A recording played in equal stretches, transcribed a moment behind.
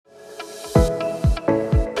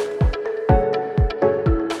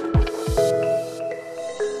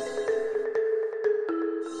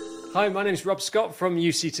Hi, my name is Rob Scott from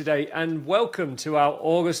UC Today, and welcome to our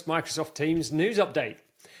August Microsoft Teams news update.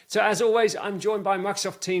 So as always, I'm joined by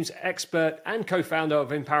Microsoft Teams expert and co-founder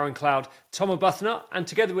of Empowering Cloud, Tom Arbuthnot, and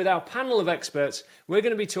together with our panel of experts, we're going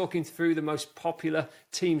to be talking through the most popular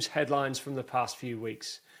Teams headlines from the past few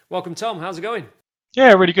weeks. Welcome, Tom. How's it going?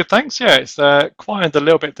 Yeah, really good, thanks. Yeah, it's quieted a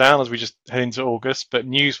little bit down as we just head into August, but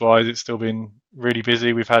news-wise, it's still been really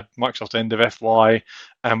busy. We've had Microsoft end of FY,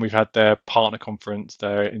 and we've had their partner conference,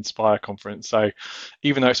 their Inspire conference. So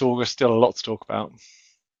even though it's August, still a lot to talk about.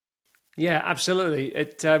 Yeah, absolutely.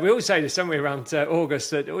 We always say this, don't we, around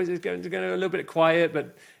August, that always is going to go a little bit quiet,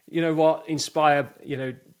 but you know what? Inspire,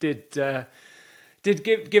 did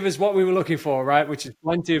give us what we were looking for, right? Which is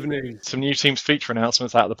plenty of news. Some new Teams feature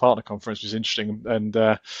announcements out of the partner conference was interesting,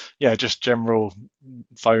 and just general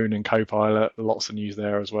phone and Copilot, lots of news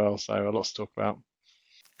there as well. So a lot to talk about.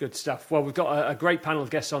 Good stuff. Well, we've got a great panel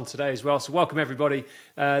of guests on today as well, so welcome everybody.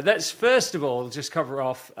 Let's first of all just cover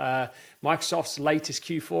off Microsoft's latest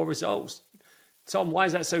Q4 results. Tom, why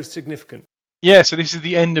is that so significant? Yeah, so this is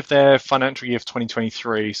the end of their financial year of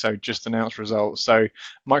 2023, so just announced results. So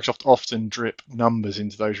Microsoft often drip numbers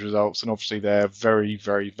into those results, and obviously they're very,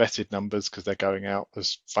 very vetted numbers because they're going out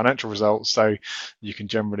as financial results, so you can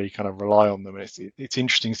generally kind of rely on them. And it's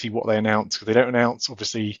interesting to see what they announce, because they don't announce,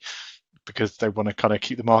 obviously, because they want to kind of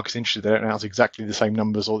keep the markets interested. They don't announce exactly the same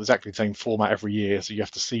numbers or exactly the same format every year, so you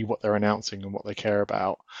have to see what they're announcing and what they care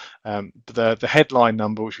about. But the headline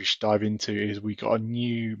number, which we should dive into, is we got a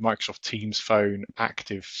new Microsoft Teams Phone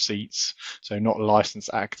active seats, so not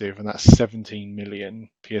licensed active, and that's 17 million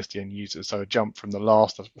PSTN users. So a jump from the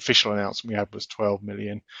last official announcement we had was 12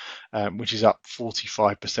 million, which is up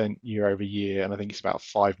 45% year over year, and I think it's about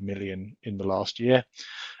 5 million in the last year.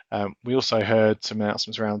 We also heard some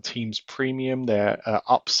announcements around Teams Premium, their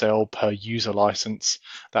upsell per user license.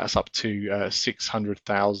 That's up to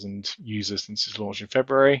 600,000 users since its launch in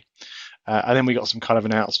February. And then we got some kind of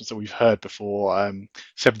announcements that we've heard before.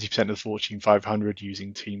 70% of the Fortune 500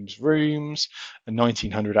 using Teams Rooms, and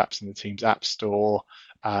 1,900 apps in the Teams App Store.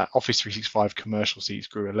 Office 365 commercial seats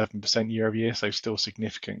grew 11% year over year, so still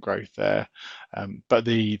significant growth there. But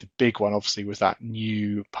the big one, obviously, was that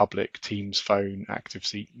new public Teams Phone active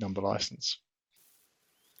seat number license.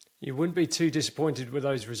 You wouldn't be too disappointed with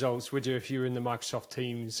those results, would you, if you were in the Microsoft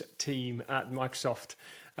Teams team at Microsoft?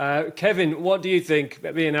 Kevin, what do you think,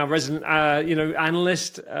 being our resident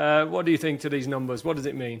analyst, what do you think to these numbers? What does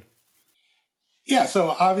it mean? Yeah,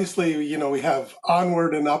 so obviously, we have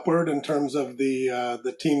onward and upward in terms of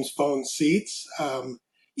the Teams Phone seats.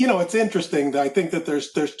 It's interesting. I think that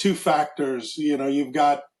there's two factors. You've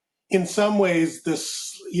got, in some ways,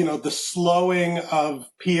 this, the slowing of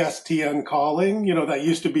PSTN calling, that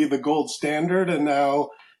used to be the gold standard, and now,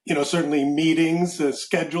 certainly meetings,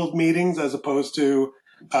 scheduled meetings, as opposed to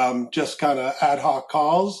just kind of ad hoc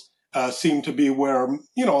calls, seem to be where,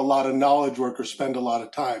 a lot of knowledge workers spend a lot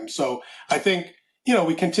of time. So I think,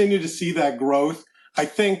 we continue to see that growth. I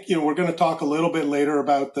think, we're going to talk a little bit later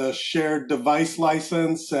about the shared device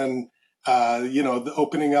license and, the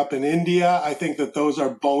opening up in India. I think that those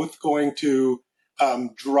are both going to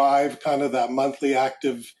drive kind of that monthly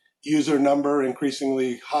active user number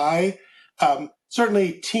increasingly high.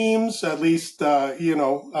 Certainly Teams, at least,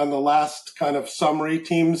 on the last kind of summary,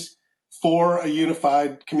 Teams for a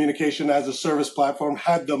unified communication as a service platform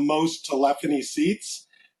had the most telephony seats.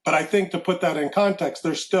 But I think, to put that in context,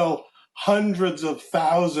 there's still hundreds of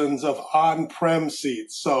thousands of on-prem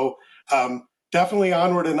seats. So definitely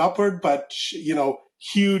onward and upward, but,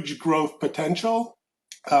 huge growth potential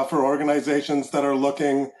for organizations that are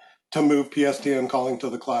looking to move PSTN calling to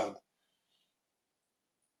the cloud.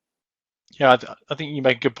 Yeah, I think you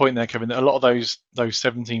make a good point there, Kevin, that a lot of those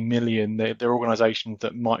 17 million, they're organizations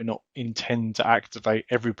that might not intend to activate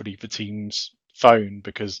everybody for Teams Phone,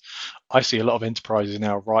 because I see a lot of enterprises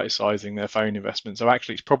now right-sizing their phone investment. So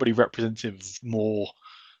actually, it's probably representative of more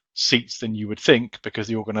seats than you would think, because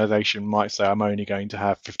the organization might say, I'm only going to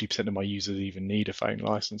have 50% of my users even need a phone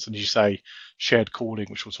license. And as you say, shared calling,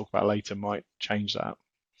 which we'll talk about later, might change that.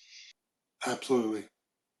 Absolutely.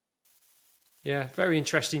 Yeah, very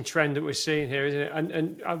interesting trend that we're seeing here, isn't it?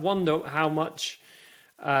 And I wonder how much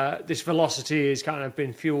this velocity has kind of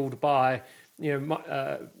been fueled by,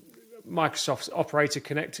 Microsoft's Operator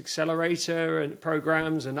Connect Accelerator and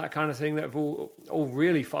programs and that kind of thing that have all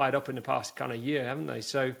really fired up in the past kind of year, haven't they?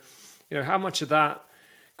 So, how much of that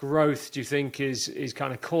growth do you think is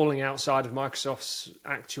kind of calling outside of Microsoft's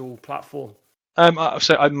actual platform?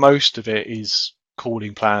 So most of it is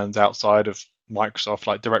calling plans outside of Microsoft.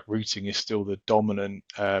 Like direct routing is still the dominant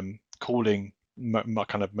calling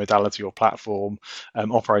kind of modality or platform.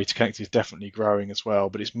 Operator Connect is definitely growing as well,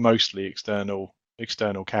 but it's mostly external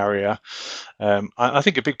carrier. I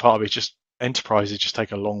think a big part of it is just enterprises just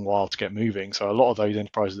take a long while to get moving. So a lot of those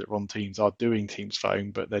enterprises that run Teams are doing Teams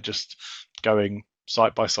Phone, but they're just going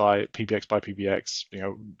site by site, PBX by PBX,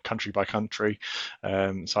 country by country.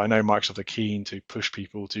 So I know Microsoft are keen to push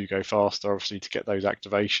people to go faster, obviously, to get those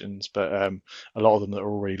activations, but a lot of them that are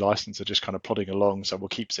already licensed are just kind of plodding along. So we'll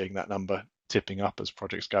keep seeing that number tipping up as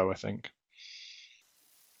projects go, I think.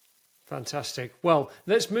 Fantastic. Well,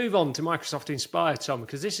 let's move on to Microsoft Inspire, Tom,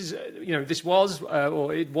 because this is, this was,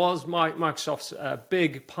 or it was Microsoft's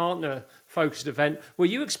big partner-focused event. Were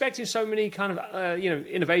you expecting so many kind of,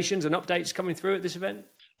 innovations and updates coming through at this event?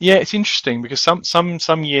 Yeah, it's interesting because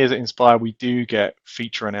some years at Inspire we do get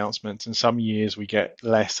feature announcements, and some years we get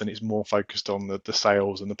less, and it's more focused on the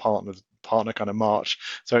sales and the partner kind of march.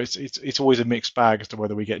 So it's always a mixed bag as to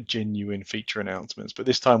whether we get genuine feature announcements. But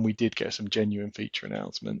this time we did get some genuine feature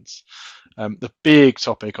announcements. The big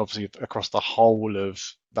topic, obviously, across the whole of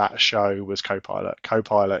that show was Copilot.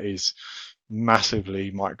 Copilot is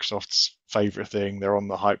massively Microsoft's favorite thing. They're on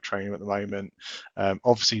the hype train at the moment.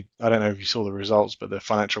 Obviously, I don't know if you saw the results, but the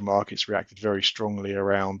financial markets reacted very strongly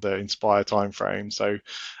around the Inspire timeframe. So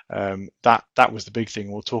that was the big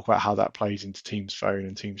thing. We'll talk about how that plays into Teams Phone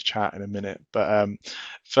and Teams Chat in a minute. But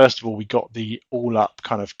first of all, we got the all-up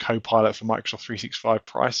kind of Copilot for Microsoft 365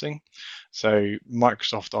 pricing. So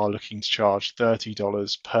Microsoft are looking to charge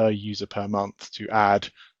 $30 per user per month to add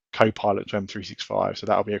Copilot to M365. So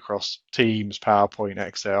that'll be across Teams, PowerPoint,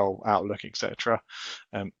 Excel, Outlook, etc.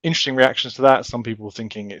 Interesting reactions to that. Some people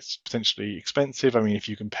thinking it's potentially expensive. I mean, if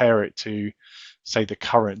you compare it to, say, the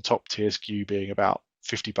current top tier SKU being about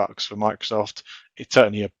 $50 for Microsoft, it's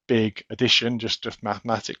certainly a big addition, just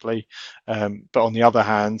mathematically. But on the other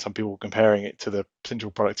hand, some people are comparing it to the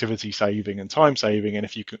potential productivity saving and time saving. And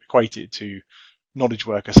if you equate it to knowledge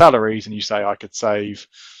worker salaries, and you say I could save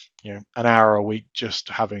an hour a week just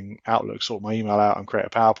having Outlook sort my email out and create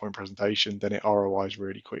a PowerPoint presentation, then it ROIs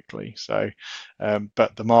really quickly. So,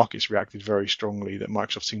 but the markets reacted very strongly that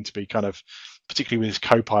Microsoft seemed to be kind of, particularly with this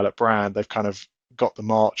Copilot brand, they've kind of got the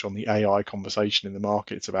march on the AI conversation in the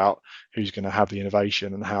markets about who's going to have the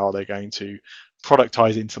innovation and how are they going to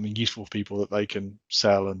productize it into something useful for people that they can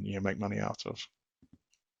sell and make money out of.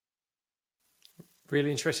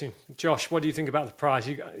 Really interesting. Josh, what do you think about the price?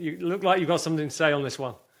 You look like you've got something to say on this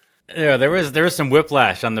one. Yeah, there was some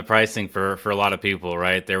whiplash on the pricing for a lot of people,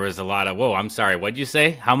 right? There was a lot of, whoa, I'm sorry, what'd you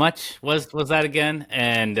say? How much was that again?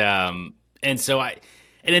 And so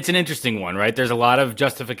and it's an interesting one, right? There's a lot of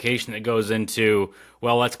justification that goes into,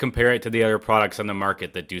 well, let's compare it to the other products on the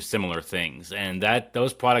market that do similar things, and that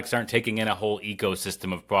those products aren't taking in a whole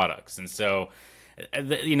ecosystem of products, and so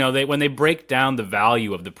when they break down the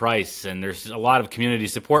value of the price, and there's a lot of community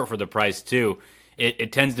support for the price too,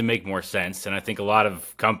 it tends to make more sense. And I think a lot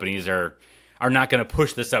of companies are not going to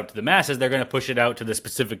push this out to the masses. They're going to push it out to the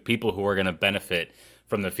specific people who are going to benefit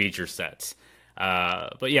from the feature sets.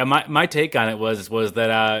 But yeah, my take on it was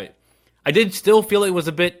that I did still feel it was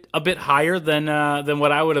a bit higher than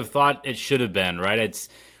what I would have thought it should have been. Right?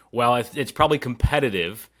 It's probably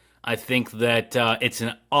competitive. I think that it's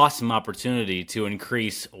an awesome opportunity to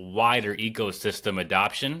increase wider ecosystem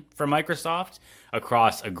adoption for Microsoft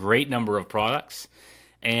across a great number of products.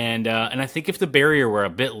 And I think if the barrier were a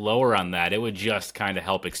bit lower on that, it would just kind of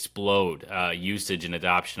help explode usage and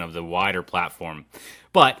adoption of the wider platform.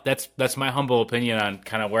 But that's my humble opinion on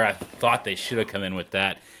kind of where I thought they should have come in with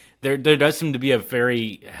that. There does seem to be a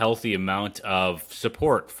very healthy amount of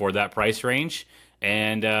support for that price range,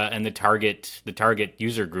 and the target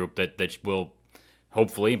user group that will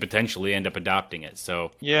hopefully and potentially end up adopting it.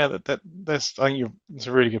 So yeah, that's I think it's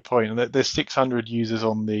a really good point. And there's 600 users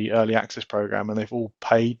on the early access program, and they've all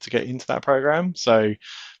paid to get into that program. So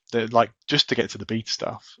they're like just to get to the beta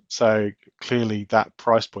stuff. So clearly that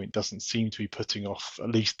price point doesn't seem to be putting off at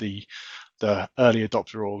least the early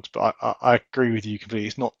adopter orgs. But I agree with you completely.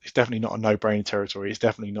 It's definitely not a no-brainer territory. It's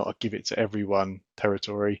definitely not a give it to everyone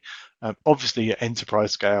territory. Obviously, at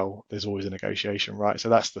enterprise scale, there's always a negotiation, right? So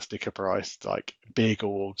that's the sticker price. Like big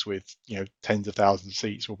orgs with tens of thousands of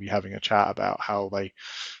seats will be having a chat about how they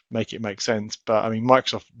make it make sense. But I mean,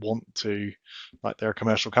 Microsoft want to, like, they're a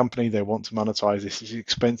commercial company. They want to monetize this. It's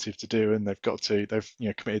expensive to do, and they've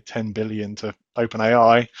committed 10 billion to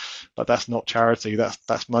OpenAI, but that's not charity.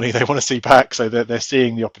 That's money they want to see back. So they're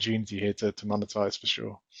seeing the opportunity here to monetize for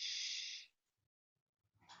sure.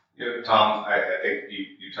 Yeah, Tom, I think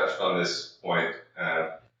you touched on this point.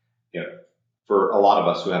 for a lot of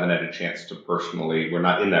us who haven't had a chance to personally, we're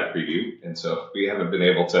not in that preview, and so we haven't been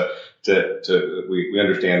able we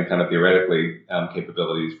understand kind of theoretically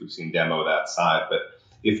capabilities. We've seen demo that side, but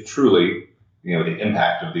if truly, the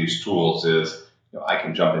impact of these tools is, I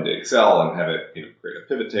can jump into Excel and have it, create a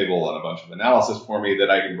pivot table and a bunch of analysis for me that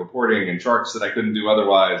I can reporting and charts that I couldn't do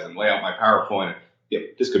otherwise, and lay out my PowerPoint.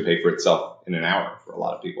 This could pay for itself in an hour for a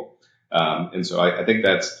lot of people, and so I think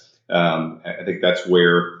that's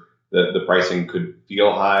where the pricing could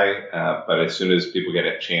feel high, but as soon as people get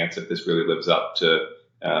a chance, if this really lives up to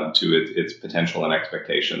its potential and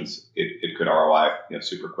expectations, it could ROI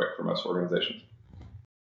super quick for most organizations.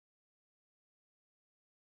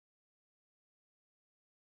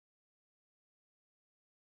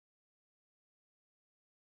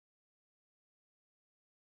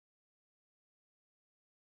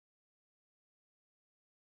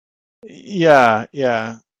 Yeah,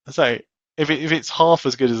 yeah. So if it's half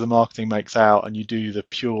as good as the marketing makes out, and you do the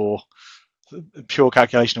pure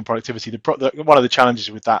calculation of productivity, one of the challenges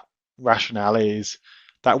with that rationale is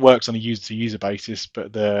that works on a user-to-user basis,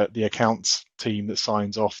 but the accounts team that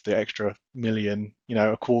signs off the extra million,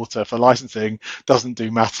 a quarter for licensing doesn't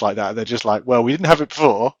do maths like that. They're just like, well, we didn't have it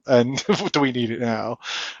before, and do we need it now?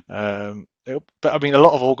 But I mean, a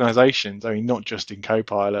lot of organizations, not just in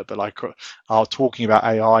Copilot, but are talking about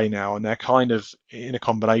AI now, and they're kind of in a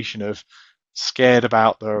combination of scared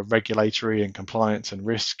about the regulatory and compliance and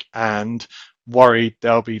risk, and worried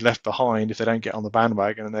they'll be left behind if they don't get on the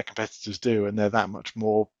bandwagon, and their competitors do, and they're that much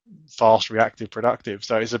more fast, reactive, productive.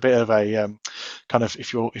 So it's a bit of a kind of,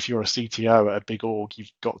 if you're a CTO at a big org,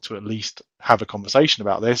 you've got to at least have a conversation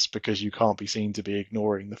about this, because you can't be seen to be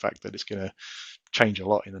ignoring the fact that it's going to change a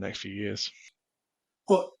lot in the next few years.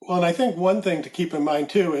 Well, and I think one thing to keep in mind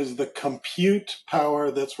too is the compute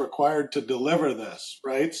power that's required to deliver this,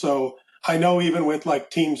 right? So I know even with like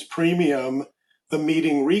Teams Premium, the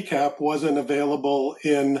meeting recap wasn't available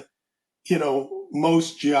in,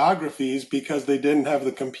 most geographies because they didn't have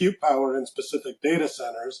the compute power in specific data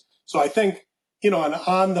centers. So I think, and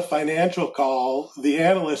on the financial call, the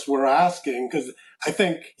analysts were asking, because I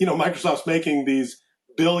think, Microsoft's making these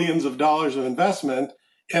billions of dollars of investment,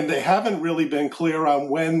 and they haven't really been clear on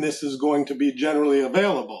when this is going to be generally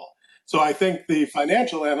available. So I think the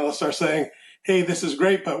financial analysts are saying, hey, this is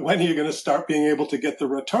great, but when are you going to start being able to get the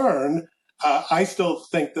return? I still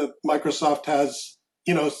think that Microsoft has,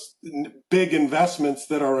 big investments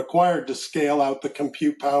that are required to scale out the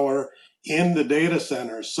compute power in the data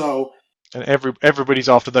centers. So, and everybody's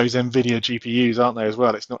after those NVIDIA GPUs, aren't they, as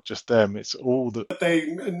well? It's not just them, it's all the...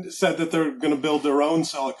 They said that they're going to build their own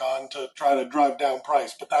silicon to try to drive down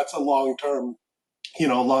price, but that's a long-term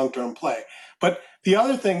play. But the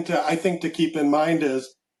other thing I think to keep in mind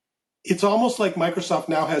is, it's almost like Microsoft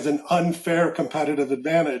now has an unfair competitive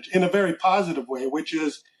advantage in a very positive way, which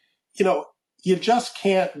is, you just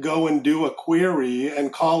can't go and do a query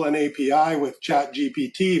and call an API with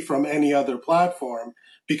ChatGPT from any other platform,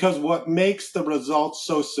 because what makes the results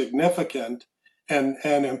so significant and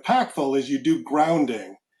impactful is you do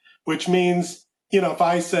grounding, which means, if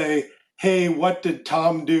I say, hey, what did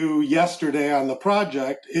Tom do yesterday on the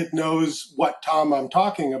project? It knows what Tom I'm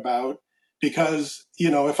talking about, because,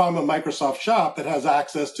 if I'm a Microsoft shop, it has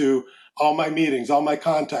access to all my meetings, all my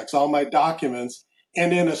contacts, all my documents,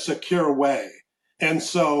 and in a secure way. And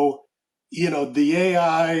so, the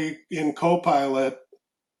AI in Copilot,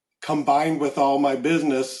 combined with all my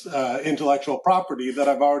business intellectual property that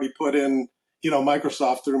I've already put in,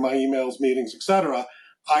 Microsoft through my emails, meetings, etc.,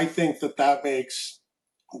 I think that makes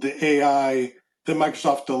the AI that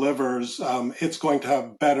Microsoft delivers, it's going to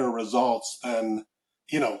have better results than,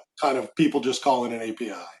 kind of people just calling an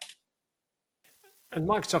API. And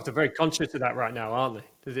Microsoft are very conscious of that right now, aren't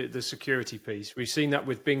they? The security piece. We've seen that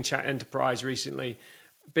with Bing Chat Enterprise recently.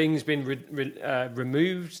 Bing's been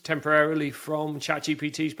removed temporarily from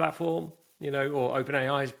ChatGPT's platform, or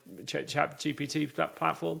OpenAI's ChatGPT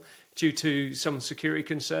platform due to some security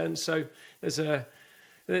concerns. So there's a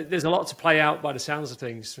lot to play out by the sounds of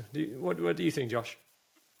things. What do you think, Josh?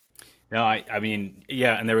 No, I mean,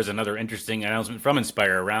 yeah, and there was another interesting announcement from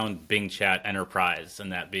Inspire around Bing Chat Enterprise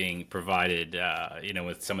and that being provided,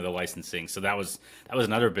 with some of the licensing. So that was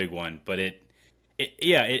another big one. But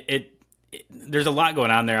there's a lot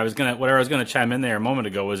going on there. I was gonna chime in there a moment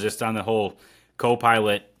ago was just on the whole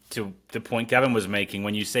Copilot, to the point Kevin was making.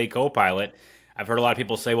 When you say Copilot, I've heard a lot of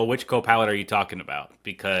people say, well, which Copilot are you talking about?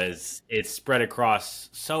 Because it's spread across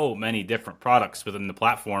so many different products within the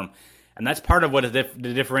platform. And that's part of what the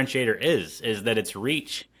differentiator is that its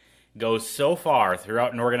reach goes so far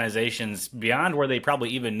throughout an organization's beyond where they probably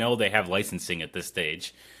even know they have licensing at this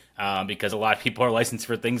stage. because a lot of people are licensed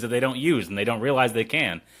for things that they don't use and they don't realize they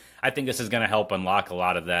can. I think this is going to help unlock a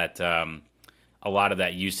lot of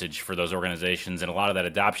that usage for those organizations and a lot of that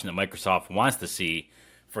adoption that Microsoft wants to see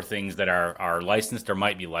for things that are licensed or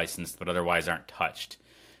might be licensed but otherwise aren't touched.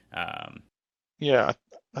 Yeah,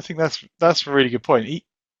 I think that's a really good point.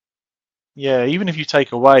 Yeah, even if you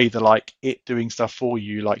take away the like it doing stuff for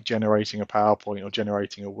you, like generating a PowerPoint or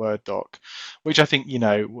generating a Word doc, which I think,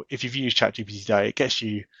 if you've used ChatGPT today, it gets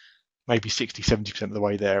you maybe 60, 70% of the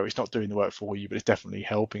way there. It's not doing the work for you, but it's definitely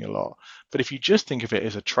helping a lot. But if you just think of it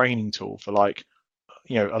as a training tool for like,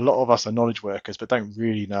 a lot of us are knowledge workers, but don't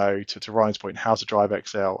really know, to Ryan's point, how to drive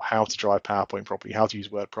Excel, how to drive PowerPoint properly, how to use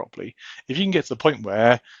Word properly. If you can get to the point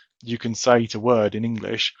where you can say to Word in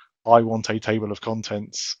English, I want a table of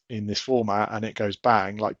contents in this format, and it goes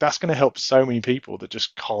bang, like that's going to help so many people that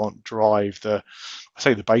just can't drive the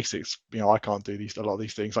basics. I can't do a lot of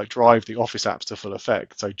these things, like drive the Office apps to full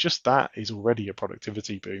effect. So just that is already a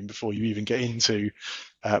productivity boom before you even get into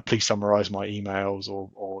please summarize my emails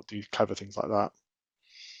or do clever things like that.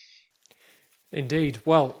 Indeed.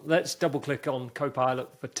 Well, let's double click on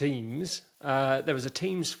Copilot for Teams. There was a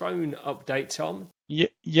Teams phone update, Tom.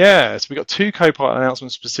 Yeah, so we got two Copilot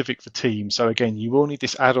announcements specific for Teams. So again, you will need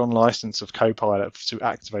this add-on license of Copilot to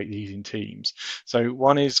activate these in Teams. So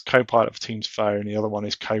one is Copilot for Teams Phone, the other one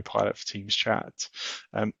is Copilot for Teams Chat.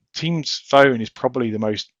 Teams Phone is probably the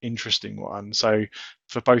most interesting one. So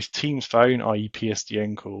for both Teams Phone, i.e.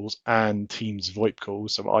 PSTN calls, and Teams VoIP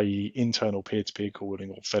calls, so i.e. internal peer-to-peer calling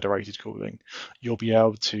or federated calling, you'll be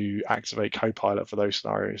able to activate Copilot for those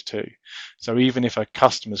scenarios too. So even if a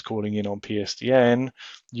customer's calling in on PSTN,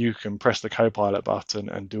 you can press the Copilot button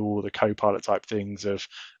and do all the Copilot type things of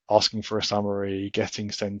asking for a summary,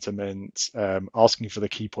 getting sentiment, asking for the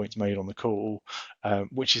key points made on the call,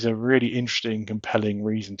 which is a really interesting, compelling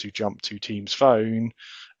reason to jump to Teams Phone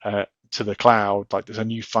to the cloud. Like there's a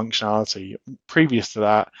new functionality. Previous to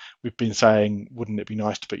that, we've been saying, wouldn't it be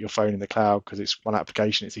nice to put your phone in the cloud because it's one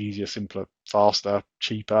application, it's easier, simpler, faster,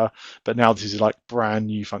 cheaper. But now this is like brand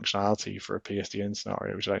new functionality for a PSTN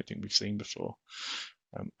scenario, which I don't think we've seen before.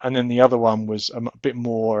 And then the other one was a bit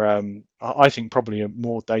more, I think probably a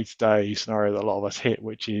more day-to-day scenario that a lot of us hit,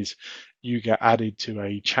 which is you get added to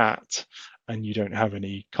a chat and you don't have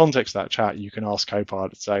any context to that chat. You can ask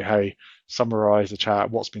Copilot to say, hey, summarize the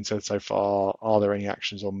chat, what's been said so far, are there any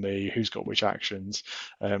actions on me, who's got which actions.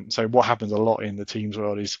 So what happens a lot in the Teams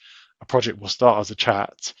world is a project will start as a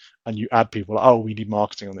chat and you add people, oh, we need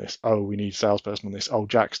marketing on this, oh, we need salesperson on this, oh,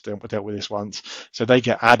 Jack's dealt with this once. So they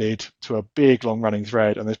get added to a big long running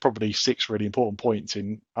thread and there's probably 6 really important points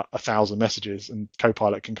in 1,000 messages, and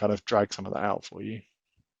Copilot can kind of drag some of that out for you.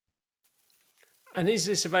 And is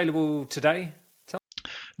this available today?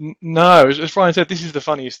 No, as Ryan said, this is the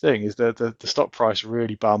funniest thing, is the stock price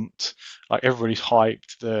really bumped. Like everybody's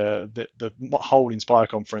hyped. The whole Inspire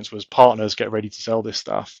conference was partners get ready to sell this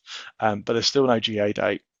stuff, but there's still no GA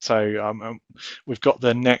date. So we've got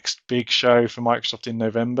the next big show for Microsoft in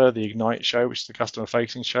November, the Ignite show, which is the customer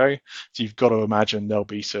facing show. So you've got to imagine there'll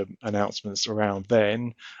be some announcements around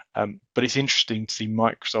then. But it's interesting to see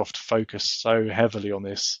Microsoft focus so heavily on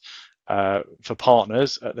this for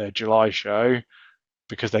partners at their July show,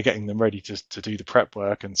 because they're getting them ready to do the prep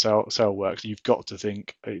work and sell work. So you've got to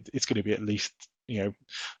think it's going to be at least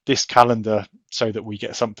this calendar so that we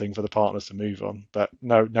get something for the partners to move on. But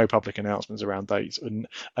no public announcements around dates, and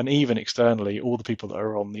even externally, all the people that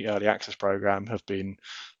are on the early access program have been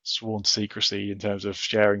sworn to secrecy in terms of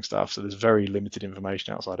sharing stuff. So there's very limited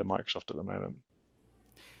information outside of Microsoft at the moment.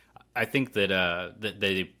 I think that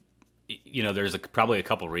they. There's probably a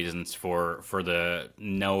couple reasons for the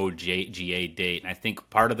no GA date. And I think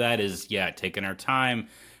part of that is, taking our time,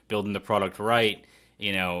 building the product right,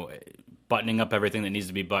 buttoning up everything that needs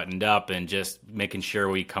to be buttoned up, and just making sure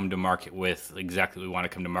we come to market with exactly what we want to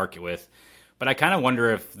come to market with. But I kind of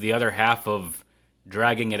wonder if the other half of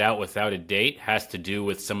dragging it out without a date has to do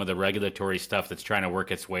with some of the regulatory stuff that's trying to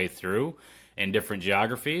work its way through in different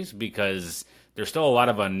geographies, because there's still a lot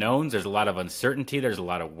of unknowns. There's a lot of uncertainty. There's a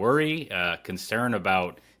lot of worry, concern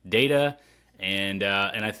about data. And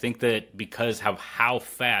I think that because of how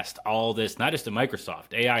fast all this, not just at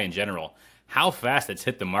Microsoft, AI in general, how fast it's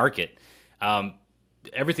hit the market,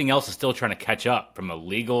 everything else is still trying to catch up from a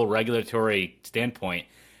legal, regulatory standpoint.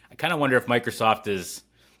 I kind of wonder if Microsoft is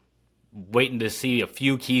waiting to see a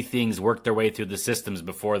few key things work their way through the systems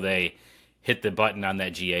before they hit the button on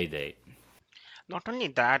that GA date. Not only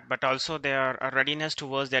that, but also their readiness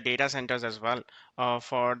towards their data centers as well,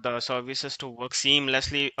 for the services to work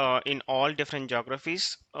seamlessly in all different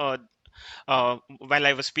geographies. While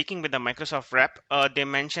I was speaking with the Microsoft rep, they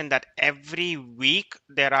mentioned that every week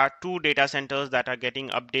there are 2 data centers that are getting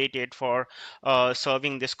updated for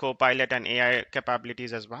serving this Copilot and AI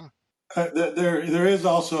capabilities as well. There is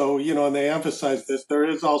also, and they emphasize this, there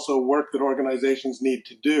is also work that organizations need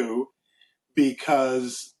to do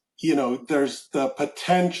because, there's the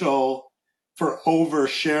potential for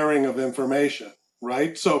oversharing of information,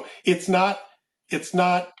 right? So it's not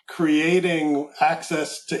creating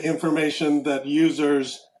access to information that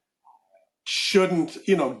users shouldn't,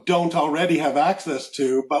 don't already have access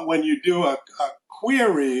to. But when you do a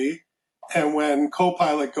query and when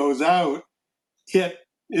Copilot goes out, it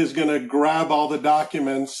is going to grab all the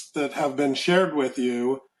documents that have been shared with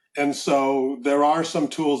you. And so there are some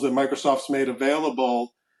tools that Microsoft's made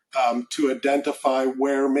available to identify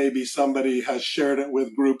where maybe somebody has shared it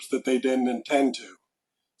with groups that they didn't intend to.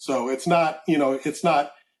 So it's not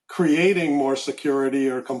creating more security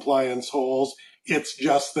or compliance holes. It's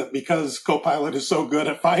just that because Copilot is so good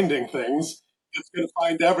at finding things, it's going to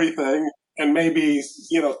find everything, and maybe,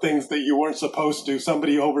 things that you weren't supposed to,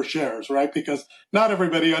 somebody overshares, right? Because not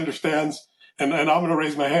everybody understands, and I'm going to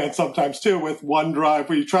raise my hand sometimes too with OneDrive,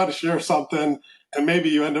 where you try to share something and maybe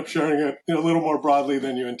you end up sharing it a little more broadly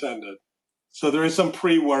than you intended. So there is some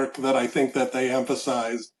pre-work that I think that they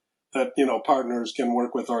emphasize that, partners can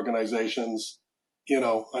work with organizations,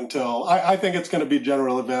 until I think it's going to be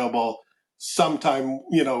generally available sometime,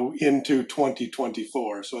 into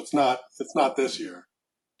 2024. So it's not this year.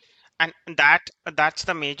 And that's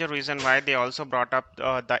the major reason why they also brought up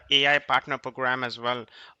the AI partner program as well,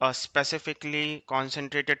 specifically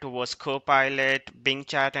concentrated towards Copilot, Bing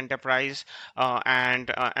Chat Enterprise, and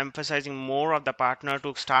emphasizing more of the partner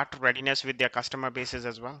to start readiness with their customer bases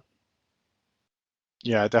as well.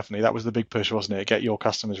 Yeah, definitely. That was the big push, wasn't it? Get your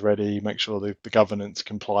customers ready, make sure the governance,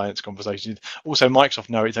 compliance conversations. Also, Microsoft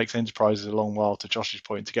know it takes enterprises a long while, to Josh's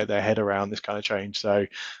point, to get their head around this kind of change. So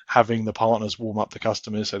having the partners warm up the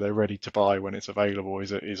customers so they're ready to buy when it's available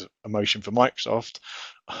is a motion for Microsoft.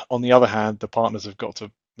 On the other hand, the partners have got to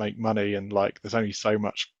make money, and there's only so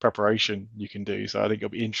much preparation you can do. So I think it'll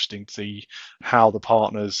be interesting to see how the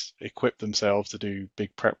partners equip themselves to do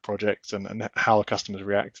big prep projects and how the customers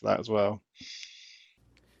react to that as well.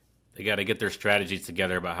 They got to get their strategies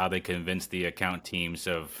together about how they convince the accounting teams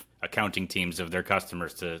of their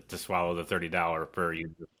customers to swallow the $30 per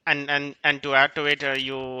user. And to add to it,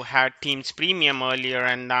 you had Teams Premium earlier,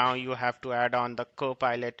 and now you have to add on the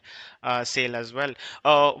Copilot sale as well.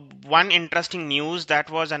 One interesting news that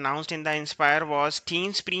was announced in the Inspire was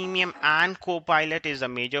Teams Premium and Copilot is a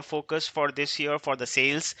major focus for this year for the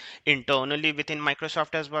sales internally within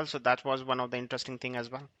Microsoft as well. So that was one of the interesting thing as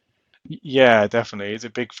well. Yeah, definitely. It's a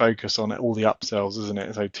big focus on all the upsells, isn't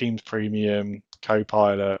it? So Teams Premium,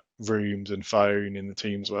 Copilot, Rooms, and Phone in the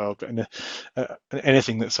Teams world. And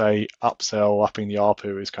anything that's a upsell, upping the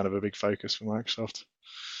ARPU is kind of a big focus for Microsoft.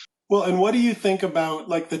 Well, and what do you think about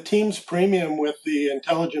the Teams Premium with the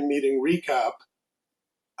Intelligent Meeting Recap?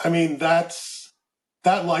 I mean, that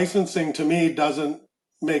licensing to me doesn't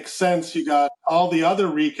make sense. You got all the other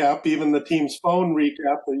recap, even the Teams Phone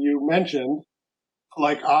recap that you mentioned.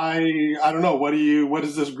 I don't know. What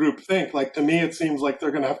does this group think? To me, it seems like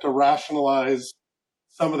they're going to have to rationalize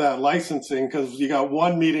some of that licensing, because you got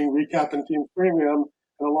one meeting recap in Teams Premium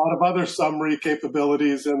and a lot of other summary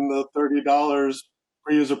capabilities in the $30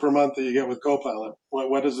 per user per month that you get with Copilot.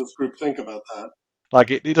 What does this group think about that?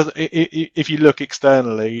 It doesn't. If you look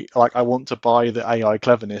externally, I want to buy the AI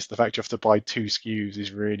cleverness. The fact you have to buy 2 SKUs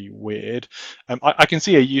is really weird. I can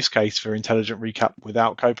see a use case for intelligent recap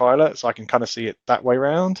without Copilot, so I can kind of see it that way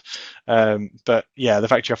around. But yeah, the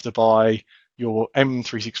fact you have to buy your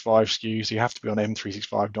M365 SKUs, you have to be on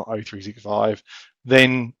M365, not O365.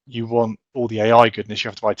 Then you want all the AI goodness. You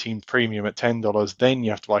have to buy Teams Premium at $10. Then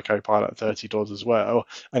you have to buy Copilot at $30 as well.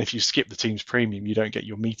 And if you skip the Teams Premium, you don't get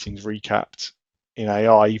your meetings recapped in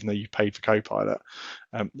AI, even though you've paid for Copilot.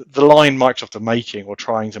 The line Microsoft are making or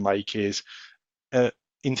trying to make is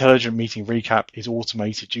intelligent meeting recap is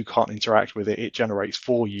automated. You can't interact with it. It generates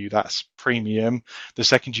for you. That's premium. The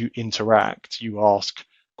second you interact, you ask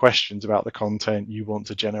questions about the content, you want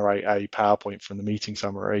to generate a PowerPoint from the meeting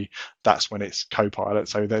summary, that's when it's Copilot.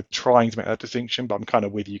 So they're trying to make that distinction, but I'm kind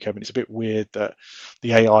of with you, Kevin. It's a bit weird that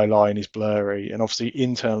the AI line is blurry. And obviously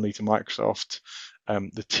internally to Microsoft,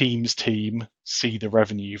 the Teams team see the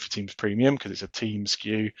revenue for Teams Premium because it's a team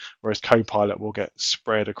SKU, whereas Copilot will get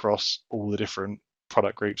spread across all the different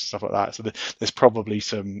product groups and stuff like that. So there's probably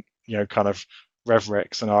some, kind of rev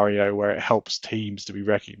rec scenario where it helps Teams to be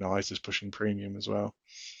recognized as pushing Premium as well.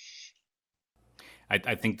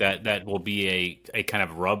 I think that will be a kind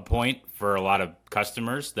of rub point for a lot of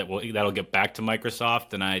customers that'll get back to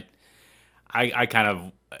Microsoft, and I kind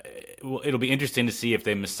of it'll be interesting to see if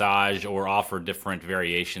they massage or offer different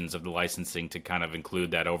variations of the licensing to kind of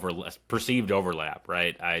include that perceived overlap,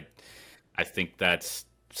 right? I think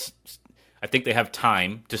I think they have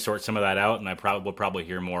time to sort some of that out, and will probably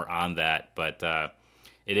hear more on that. But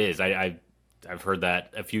it is I've heard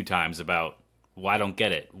that a few times about, well, I don't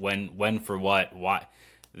get it. When for what? Why?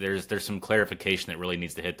 There's some clarification that really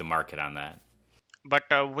needs to hit the market on that. But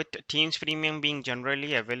with Teams Premium being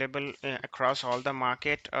generally available across all the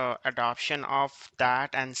market, adoption of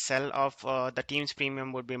that and sell of the Teams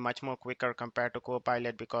Premium would be much more quicker compared to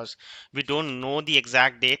Copilot, because we don't know the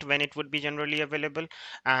exact date when it would be generally available.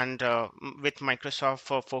 And with Microsoft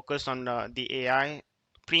focus on the AI,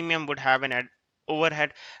 Premium would have an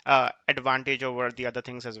overhead advantage over the other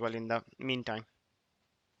things as well in the meantime.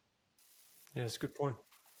 Yeah, that's a good point.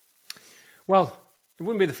 Well, it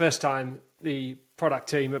wouldn't be the first time the product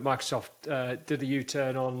team at Microsoft did a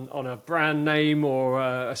U-turn on a brand name or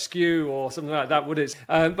a SKU or something like that, would it?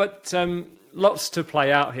 But lots to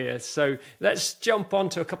play out here. So let's jump on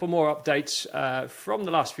to a couple more updates from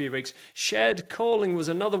the last few weeks. Shared calling was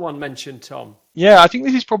another one mentioned, Tom. Yeah, I think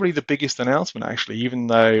this is probably the biggest announcement, actually, even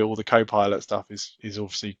though all the Copilot stuff is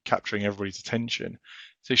obviously capturing everybody's attention.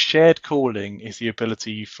 So shared calling is the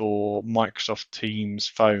ability for Microsoft Teams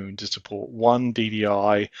Phone to support one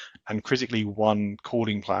DDI and critically one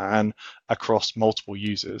calling plan across multiple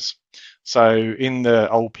users. So in the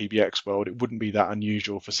old PBX world, it wouldn't be that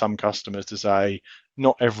unusual for some customers to say,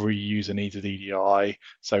 not every user needs a DDI,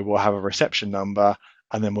 so we'll have a reception number,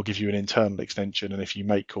 and then we'll give you an internal extension, and if you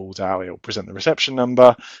make calls out, it'll present the reception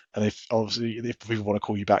number, and if people want to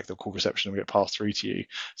call you back, they'll call reception and we'll get passed through to you.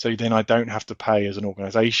 So then I don't have to pay as an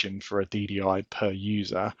organization for a DDI per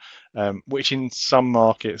user, which in some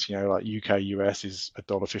markets, like UK, US is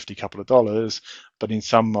 $1.50, couple of dollars, but in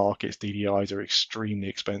some markets, DDIs are extremely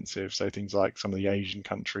expensive. So things like some of the Asian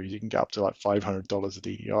countries, you can get up to like $500 a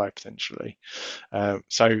DDI potentially.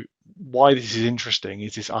 So why this is interesting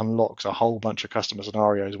is this unlocks a whole bunch of customer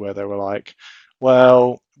scenarios where they were like,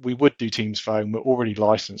 well, we would do Teams Phone, we're already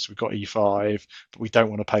licensed, we've got E5, but we don't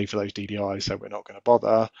want to pay for those DDIs, so we're not going to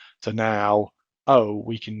bother. So now,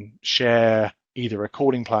 we can share either a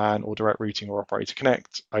calling plan or direct routing or operator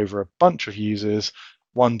connect over a bunch of users,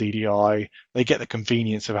 one DDI. They get the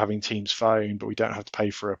convenience of having Teams Phone, but we don't have to pay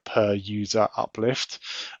for a per user uplift.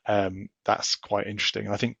 That's quite interesting.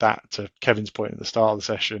 And I think that, to Kevin's point at the start of the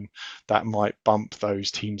session, that might bump those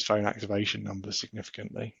Teams Phone activation numbers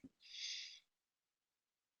significantly.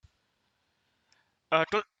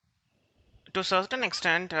 To a certain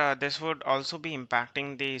extent, this would also be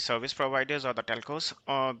impacting the service providers or the telcos,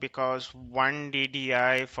 because one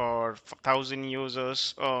DDI for 1,000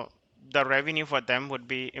 users, the revenue for them would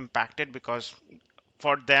be impacted, because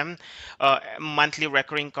for them, monthly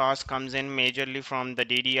recurring cost comes in majorly from the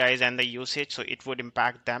DDIs and the usage, so it would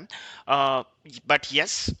impact them. But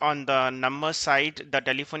yes, on the number side, the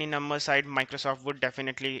telephony number side, Microsoft would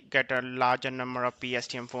definitely get a larger number of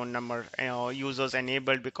PSTN phone number users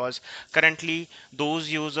enabled, because currently those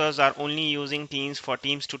users are only using Teams for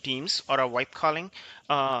Teams to Teams or a VoIP calling.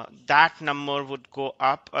 That number would go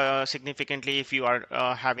up significantly if you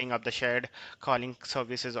are having up the shared calling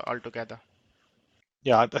services altogether.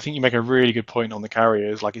 Yeah, I think you make a really good point on the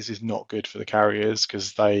carriers. Like, this is not good for the carriers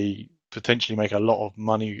because they potentially make a lot of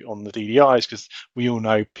money on the DDIs, because we all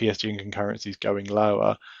know PSTN concurrency is going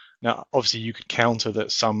lower. Now, obviously, you could counter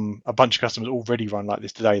that a bunch of customers already run like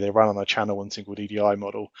this today. They run on a channel and single DDI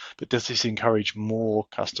model. But does this encourage more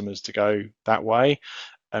customers to go that way?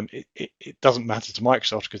 It doesn't matter to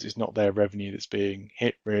Microsoft because it's not their revenue that's being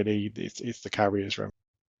hit, really. It's the carriers' revenue.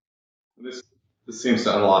 This seems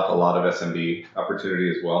to unlock a lot of SMB opportunity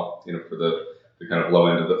as well, for the kind of low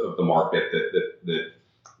end of the market that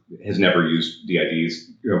has never used DIDs,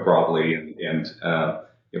 broadly and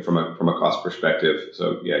from a cost perspective.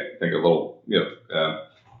 So yeah, I think a little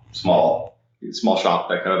small shop,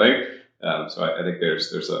 that kind of thing. So I think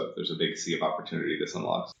there's a big sea of opportunity this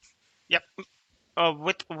unlocks. Yep.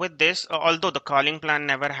 With this, although the calling plan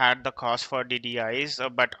never had the cost for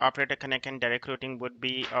DDIs, but Operator Connect and Direct Routing would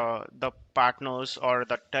be the partners or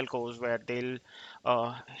the telcos where they'll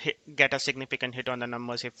get a significant hit on the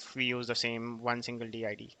numbers if we use the same one single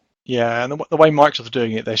DID. Yeah, and the way Microsoft are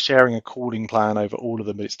doing it, they're sharing a calling plan over all of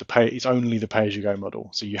them. It's only the pay-as-you-go model,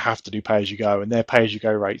 so you have to do pay-as-you-go, and their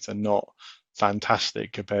pay-as-you-go rates are not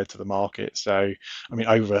fantastic compared to the market. So, I mean,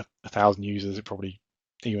 over 1,000 users, it probably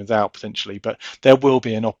evens out potentially. But there will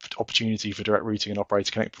be an opportunity for direct routing and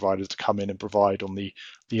operator connect providers to come in and provide on the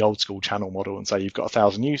old school channel model and say you've got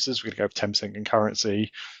 1,000 users, we're going to go for 10% concurrency,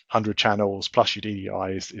 100 channels plus your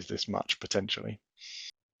DDI is this much potentially.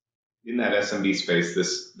 In that SMB space,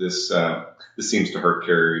 this seems to hurt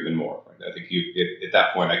carrier even more. Right? I think at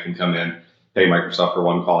that point I can come in, pay Microsoft for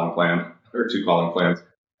one calling plan or two calling plans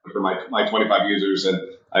for my 25 users, and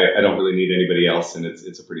I don't really need anybody else, and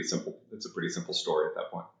it's a pretty simple story at that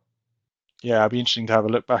point. Yeah, it'd be interesting to have a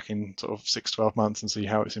look back in sort of 6-12 months and see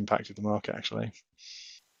how it's impacted the market actually.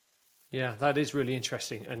 Yeah, that is really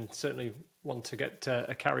interesting, and certainly want to get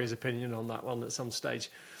a carrier's opinion on that one at some stage.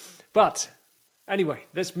 But anyway,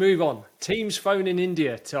 let's move on. Teams Phone in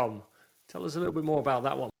India, Tom. Tell us a little bit more about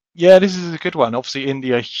that one. Yeah, this is a good one. Obviously,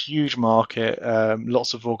 India, huge market.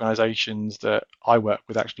 Lots of organisations that I work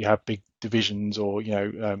with actually have big divisions or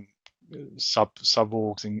sub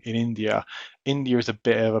orgs in India. India is a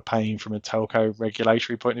bit of a pain from a telco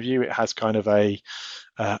regulatory point of view. It has kind of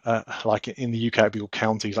like in the UK, it'd be all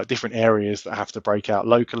counties, like different areas that have to break out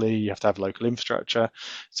locally. You have to have local infrastructure.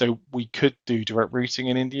 So we could do direct routing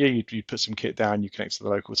in India. You'd put some kit down, you connect to the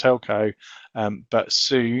local telco. But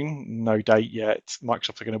soon, no date yet,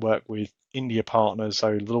 Microsoft are going to work with India partners.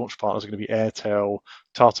 So the launch partners are going to be Airtel,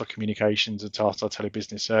 Tata Communications, and Tata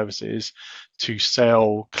Telebusiness Services to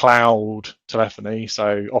sell cloud telephony,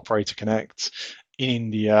 so Operator Connect in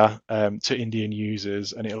India to Indian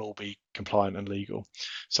users, and it'll all be compliant and legal.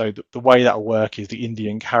 So the way that will work is the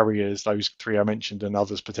Indian carriers, those three I mentioned and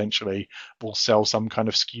others potentially, will sell some kind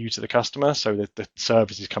of SKU to the customer so that the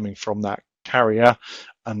service is coming from that carrier,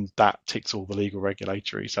 and that ticks all the legal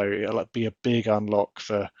regulatory. So it'll be a big unlock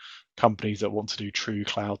for companies that want to do true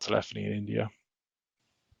cloud telephony in India.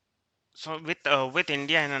 So with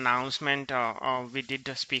India an announcement, we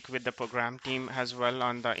did speak with the program team as well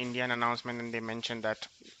on the Indian announcement, and they mentioned that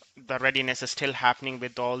the readiness is still happening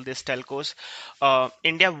with all these telcos.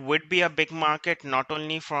 India would be a big market, not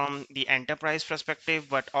only from the enterprise perspective,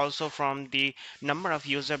 but also from the number of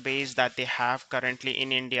user base that they have currently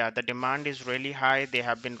in India. The demand is really high. They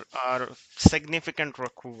have been significant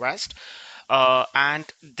request. And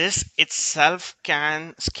this itself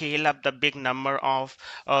can scale up the big number of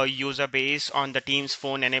user base on the Teams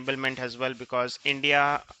Phone enablement as well, because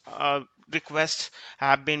India requests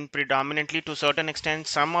have been predominantly, to a certain extent,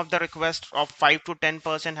 some of the requests of 5 to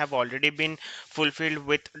 10% have already been fulfilled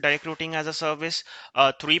with direct routing as a service.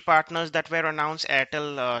 Three partners that were announced: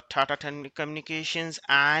 Airtel, Tata Communications,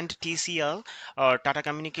 and TCL, Tata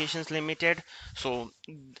Communications Limited. So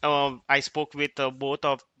I spoke with both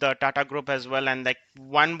of the Tata Group as well, and like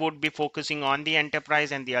one would be focusing on the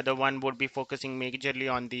enterprise and the other one would be focusing majorly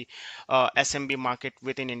on the SMB market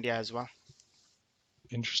within India as well.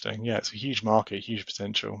 Interesting. Yeah, it's a huge market, huge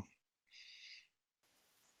potential.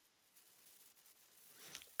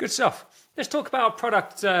 Good stuff. Let's talk about a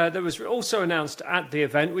product that was also announced at the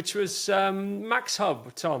event, which was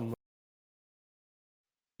MaxHub, Tom.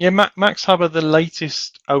 Yeah, MaxHub are the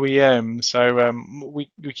latest OEM. So we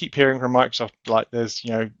keep hearing from Microsoft like there's,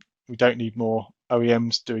 we don't need more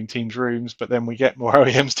OEMs doing Teams Rooms, but then we get more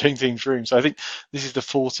OEMs doing Teams Rooms. So I think this is the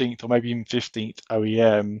 14th or maybe even 15th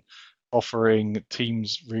OEM offering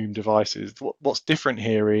Teams Room devices. What's different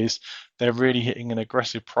here is they're really hitting an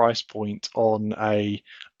aggressive price point on an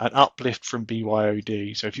uplift from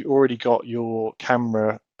BYOD. So if you already got your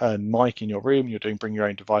camera and mic in your room, you're doing bring your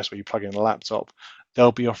own device where you plug in a laptop,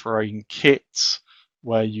 they'll be offering kits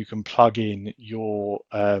where you can plug in your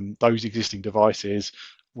those existing devices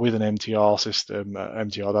with an MTR system,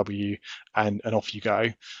 MTRW, and off you go.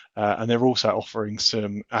 And they're also offering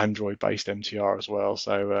some Android-based MTR as well.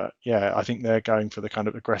 So yeah, I think they're going for the kind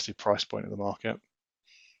of aggressive price point of the market.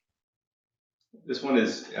 This one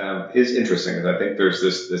is interesting. I think there's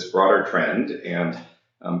this broader trend and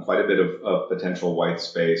quite a bit of potential white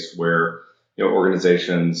space where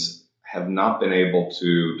organizations have not been able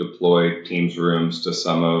to deploy Teams Rooms to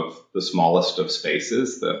some of the smallest of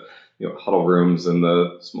spaces, the huddle rooms and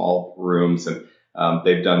the small rooms, and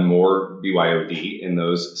they've done more BYOD in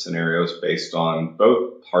those scenarios based on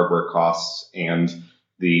both hardware costs and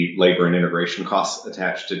the labor and integration costs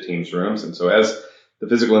attached to Teams Rooms. And so as the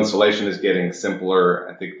physical installation is getting simpler,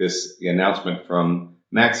 I think the announcement from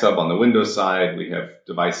MaxHub on the Windows side, we have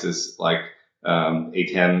devices like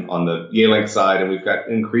A10 on the Yealink side, and we've got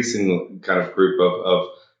increasing kind of group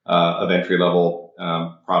of entry-level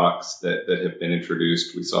products that have been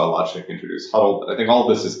introduced. We saw Logitech introduce Huddle, but I think all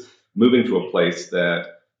of this is moving to a place that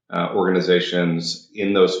organizations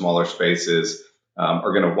in those smaller spaces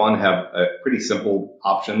are going to, have pretty simple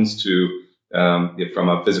options to from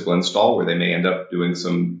a physical install, where they may end up doing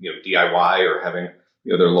some DIY or having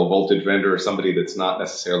their low voltage vendor or somebody that's not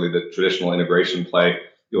necessarily the traditional integration play,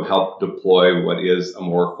 you'll help deploy what is a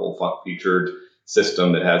more full-featured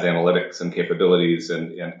system that has analytics and capabilities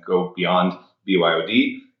and go beyond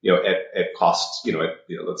BYOD, at costs,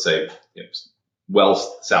 let's say, well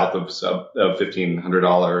south of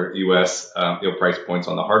 $1,500 US, price points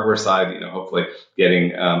on the hardware side, hopefully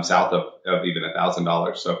getting south of even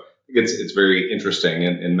 $1,000. So I think it's very interesting,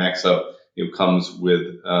 and MaxUp comes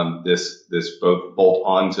with this both bolt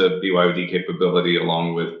on to BYOD capability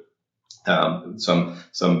along with some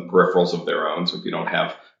peripherals of their own. So if you don't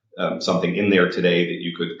have something in there today that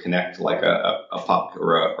you could connect like a puck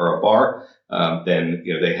or a bar, then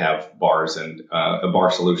they have bars and a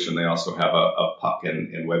bar solution. They also have a puck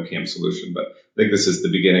and webcam solution. But I think this is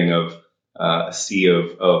the beginning of a sea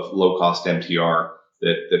of low cost MTR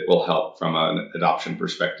that will help from an adoption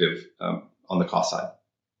perspective on the cost side.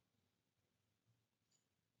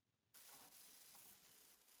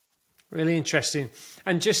 Really interesting.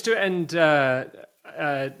 And just to end, not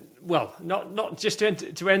just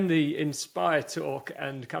to end the Inspire talk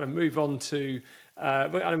and kind of move on to,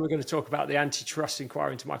 and we're going to talk about the antitrust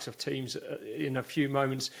inquiry into Microsoft Teams in a few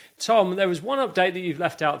moments. Tom, there was one update that you've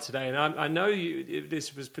left out today, and I know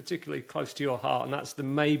this was particularly close to your heart, and that's the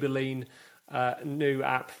Maybelline new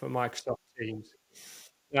app for Microsoft Teams.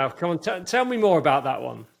 Now, come on, tell me more about that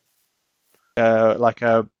one. Like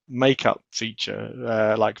a makeup feature,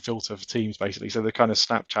 like filter for Teams, basically. So the kind of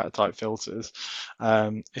Snapchat type filters.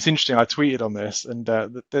 It's interesting. I tweeted on this, and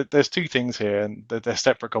there's two things here, and they're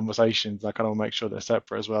separate conversations. I kind of want to make sure they're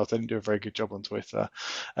separate as well. So they didn't do a very good job on Twitter.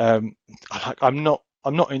 I'm not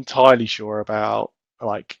entirely sure about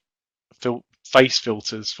like face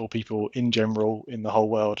filters for people in general in the whole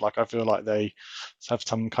world. Like I feel like they have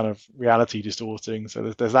some kind of reality distorting.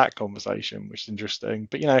 So there's that conversation, which is interesting.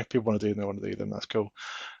 But if people want to do them, they want to do them. That's cool.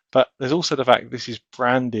 But there's also the fact this is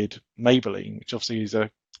branded Maybelline, which obviously is a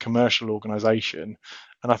commercial organization.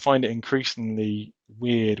 And I find it increasingly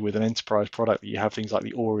weird with an enterprise product that you have things like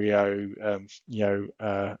the Oreo,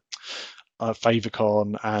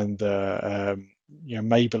 Favicon and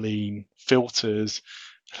Maybelline filters.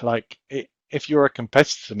 Like if you're a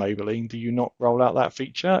competitor to Maybelline, do you not roll out that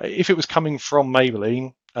feature? If it was coming from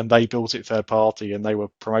Maybelline and they built it third party and they were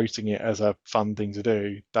promoting it as a fun thing to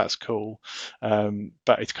do, that's cool.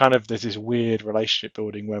 But it's kind of, there's this weird relationship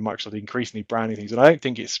building where Microsoft increasingly branding things. And I don't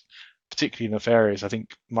think it's particularly nefarious. I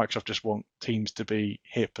think Microsoft just want Teams to be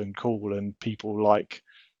hip and cool and people like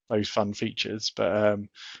those fun features. But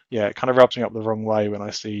it kind of rubs me up the wrong way when I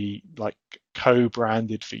see like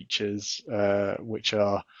co-branded features, which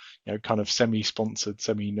are kind of semi-sponsored,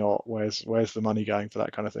 semi-not. Where's the money going for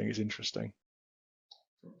that kind of thing? Is interesting.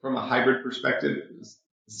 From a hybrid perspective,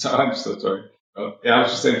 I'm so sorry. I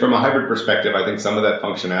was just saying, from a hybrid perspective, I think some of that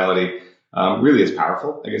functionality really is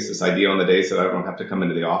powerful. I guess this idea on the days that I don't have to come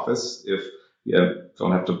into the office, if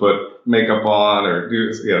don't have to put makeup on or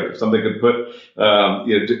do, if somebody could put,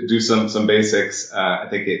 do some basics. I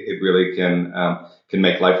think it really can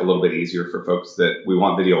make life a little bit easier for folks that we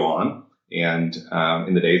want video on. And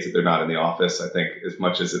in the days that they're not in the office, I think as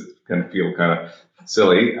much as it can feel kind of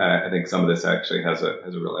silly, I think some of this actually has a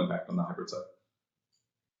real impact on the hybrid side.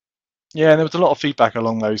 Yeah, and there was a lot of feedback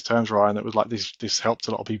along those terms, Ryan. That was like this helped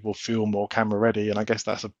a lot of people feel more camera ready, and I guess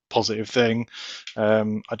that's a positive thing.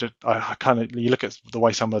 I kind of, you look at the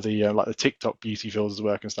way some of the like the TikTok beauty filters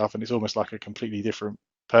work and stuff, and it's almost like a completely different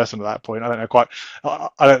person at that point. I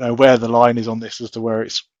don't know where the line is on this as to where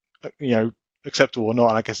it's acceptable or not.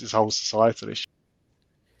 And I guess it's a whole societal issue.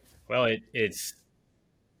 Well, it's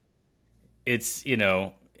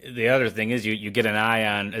the other thing is you get an eye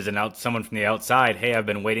on as someone from the outside. Hey, I've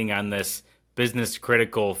been waiting on this business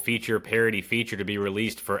critical parody feature to be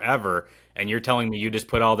released forever, and you're telling me you just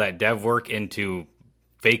put all that dev work into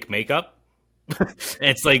fake makeup?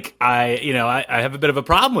 It's like I have a bit of a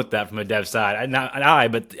problem with that from a dev side.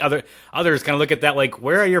 But others kind of look at that like,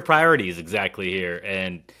 where are your priorities exactly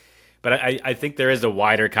here? But I think there is a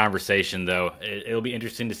wider conversation though. It'll be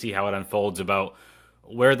interesting to see how it unfolds about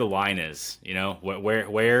where the line is,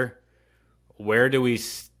 where do we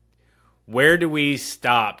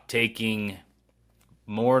stop taking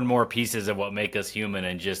more and more pieces of what make us human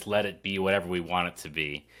and just let it be whatever we want it to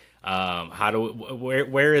be?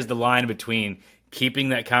 Where is the line between keeping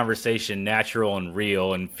that conversation natural and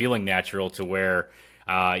real and feeling natural to where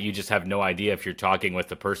you just have no idea if you're talking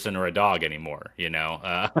with a person or a dog anymore,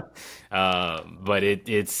 but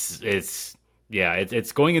it's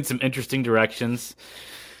going in some interesting directions,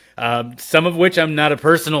 some of which I'm not a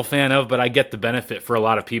personal fan of, but I get the benefit for a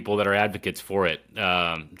lot of people that are advocates for it.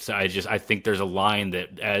 So I think there's a line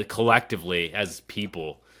that collectively as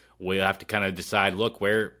people we have to kind of decide, look,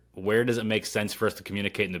 where does it make sense for us to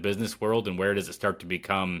communicate in the business world, and where does it start to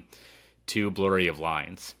become too blurry of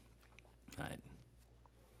lines? Right.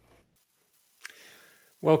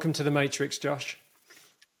 Welcome to the Matrix, Josh.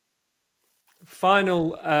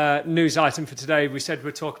 Final news item for today. We said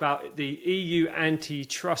we'd talk about the EU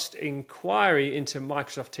antitrust inquiry into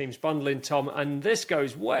Microsoft Teams bundling, Tom, and this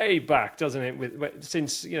goes way back, doesn't it?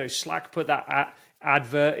 Since Slack put that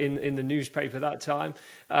advert in the newspaper that time,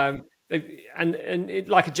 and it,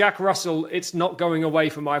 like a Jack Russell, it's not going away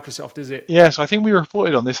for Microsoft, is it? Yeah, so I think we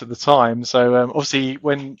reported on this at the time. So obviously,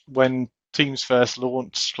 when Teams first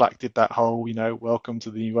launched, Slack did that whole, welcome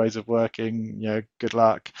to the new ways of working, good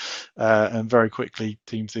luck. And very quickly,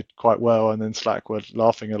 Teams did quite well, and then Slack were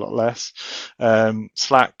laughing a lot less.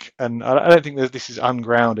 Slack, and I don't think that this is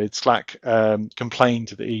ungrounded, Slack complained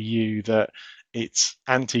to the EU that it's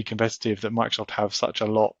anti-competitive that Microsoft have such a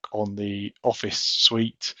lock on the Office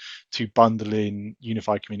suite to bundle in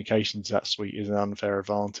unified communications. That suite is an unfair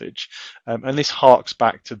advantage. And this harks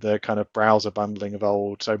back to the kind of browser bundling of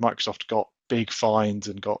old. So Microsoft got big fines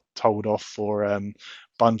and got told off for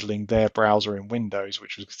bundling their browser in Windows,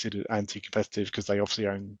 which was considered anti-competitive because they obviously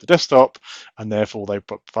own the desktop and therefore they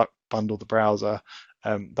bundled the browser.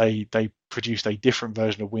 They produced a different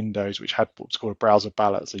version of Windows which had what's called a browser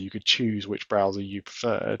ballot, so you could choose which browser you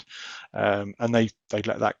preferred, and they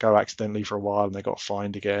let that go accidentally for a while and they got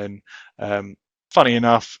fined again. Funny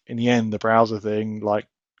enough, in the end, the browser thing, like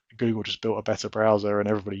Google just built a better browser and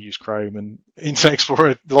everybody used Chrome, and Internet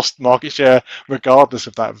Explorer lost market share regardless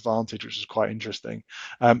of that advantage, which is quite interesting.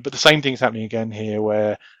 But the same thing's happening again here,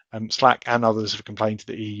 where Slack and others have complained to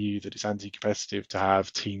the EU that it's anti-competitive to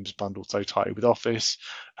have Teams bundled so tightly with Office.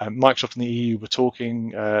 Microsoft and the EU were talking.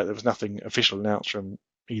 There was nothing official announced from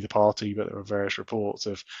either party, but there were various reports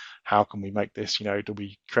of how can we make this, do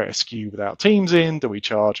we create a SKU without Teams in? Do we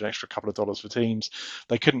charge an extra couple of dollars for Teams?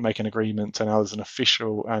 They couldn't make an agreement, and now there's an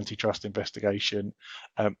official antitrust investigation.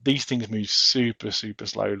 These things move super, super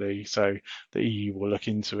slowly, so the EU will look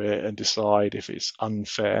into it and decide if it's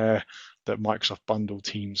unfair that Microsoft bundle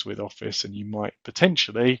Teams with Office, and you might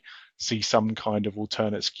potentially see some kind of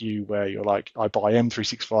alternate SKU where you're like, I buy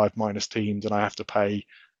M365 minus Teams and I have to pay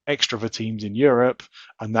extra for Teams in Europe,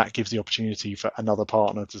 and that gives the opportunity for another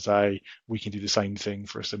partner to say we can do the same thing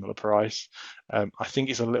for a similar price. I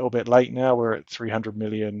think it's a little bit late now. We're at 300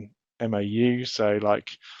 million MAU, so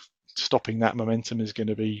stopping that momentum is going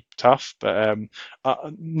to be tough. But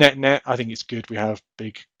net, I think it's good we have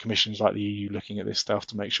big commissions like the EU looking at this stuff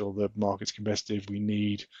to make sure the market's competitive. We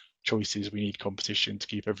need choices, we need competition to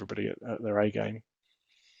keep everybody at their A game.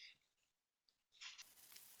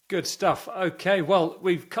 Good stuff. Okay, well,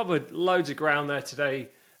 we've covered loads of ground there today,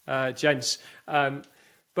 gents.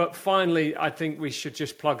 But finally, I think we should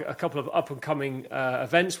just plug a couple of up-and-coming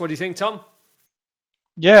events. What do you think, Tom?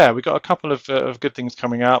 Yeah, we've got a couple of good things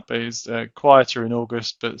coming up. It's quieter in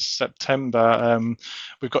August, but September,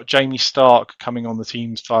 we've got Jamie Stark coming on the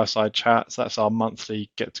Teams Fireside Chats. That's our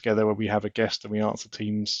monthly get-together where we have a guest and we answer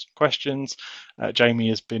Teams questions. Jamie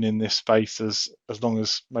has been in this space as long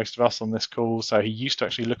as most of us on this call, so he used to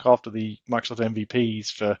actually look after the Microsoft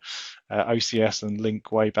MVPs for OCS and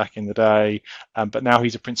Lync way back in the day, but now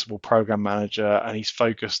he's a principal program manager and he's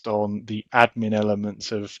focused on the admin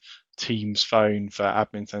elements of Teams Phone for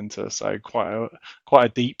Admin Center, so quite a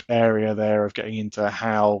deep area there of getting into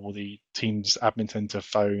how the Teams Admin Center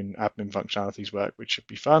phone admin functionalities work, which should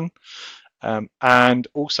be fun. And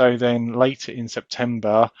also then later in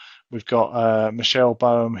September, we've got Michelle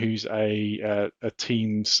Boehm, who's a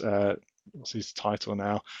Teams what's his title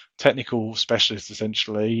now? Technical specialist,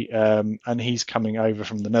 essentially, and he's coming over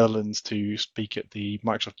from the Netherlands to speak at the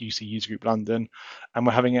Microsoft UC User Group London, and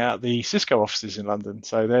we're having it at the Cisco offices in London.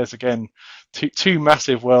 So there's again two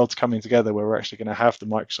massive worlds coming together where we're actually going to have the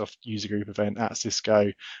Microsoft User Group event at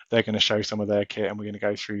Cisco. They're going to show some of their kit, and we're going to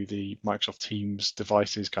go through the Microsoft Teams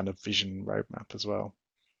devices kind of vision roadmap as well.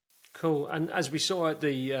 Cool. And as we saw at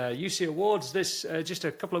the UC Awards this just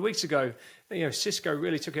a couple of weeks ago, Cisco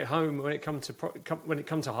really took it home when it comes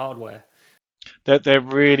to hardware. They're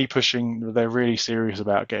really pushing. They're really serious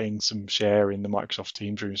about getting some share in the Microsoft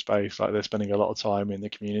Teams room space. Like, they're spending a lot of time in the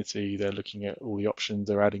community. They're looking at all the options.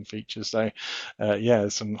 They're adding features. So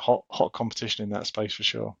there's some hot competition in that space for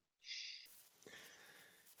sure.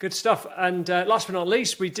 Good stuff. And last but not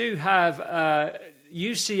least, we do have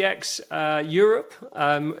UCX Europe.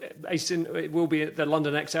 It will be at the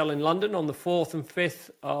London XL in London on the 4th and 5th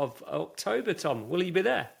of October. Tom, will you be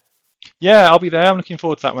there? Yeah, I'll be there. I'm looking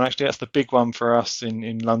forward to that one, actually. That's the big one for us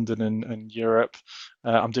in London and Europe.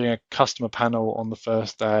 I'm doing a customer panel on the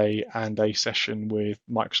first day and a session with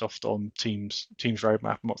Microsoft on Teams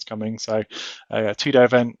roadmap and what's coming. So, 2-day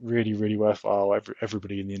event, really, really worthwhile.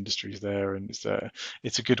 Everybody in the industry is there, and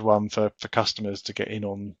it's a good one for customers to get in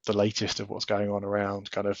on the latest of what's going on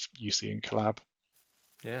around kind of UC and collab.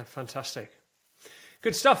 Yeah, fantastic.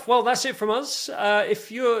 Good stuff. Well, that's it from us.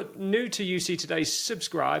 If you're new to UC Today,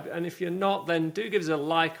 subscribe. And if you're not, then do give us a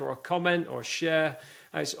like or a comment or a share.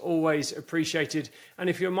 It's always appreciated. And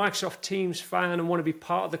if you're a Microsoft Teams fan and want to be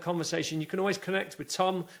part of the conversation, you can always connect with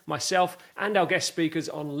Tom, myself, and our guest speakers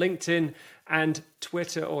on LinkedIn and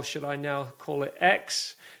Twitter, or should I now call it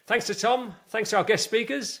X. Thanks to Tom. Thanks to our guest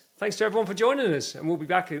speakers. Thanks to everyone for joining us. And we'll be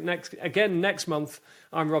back again next month.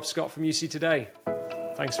 I'm Rob Scott from UC Today.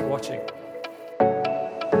 Thanks for watching.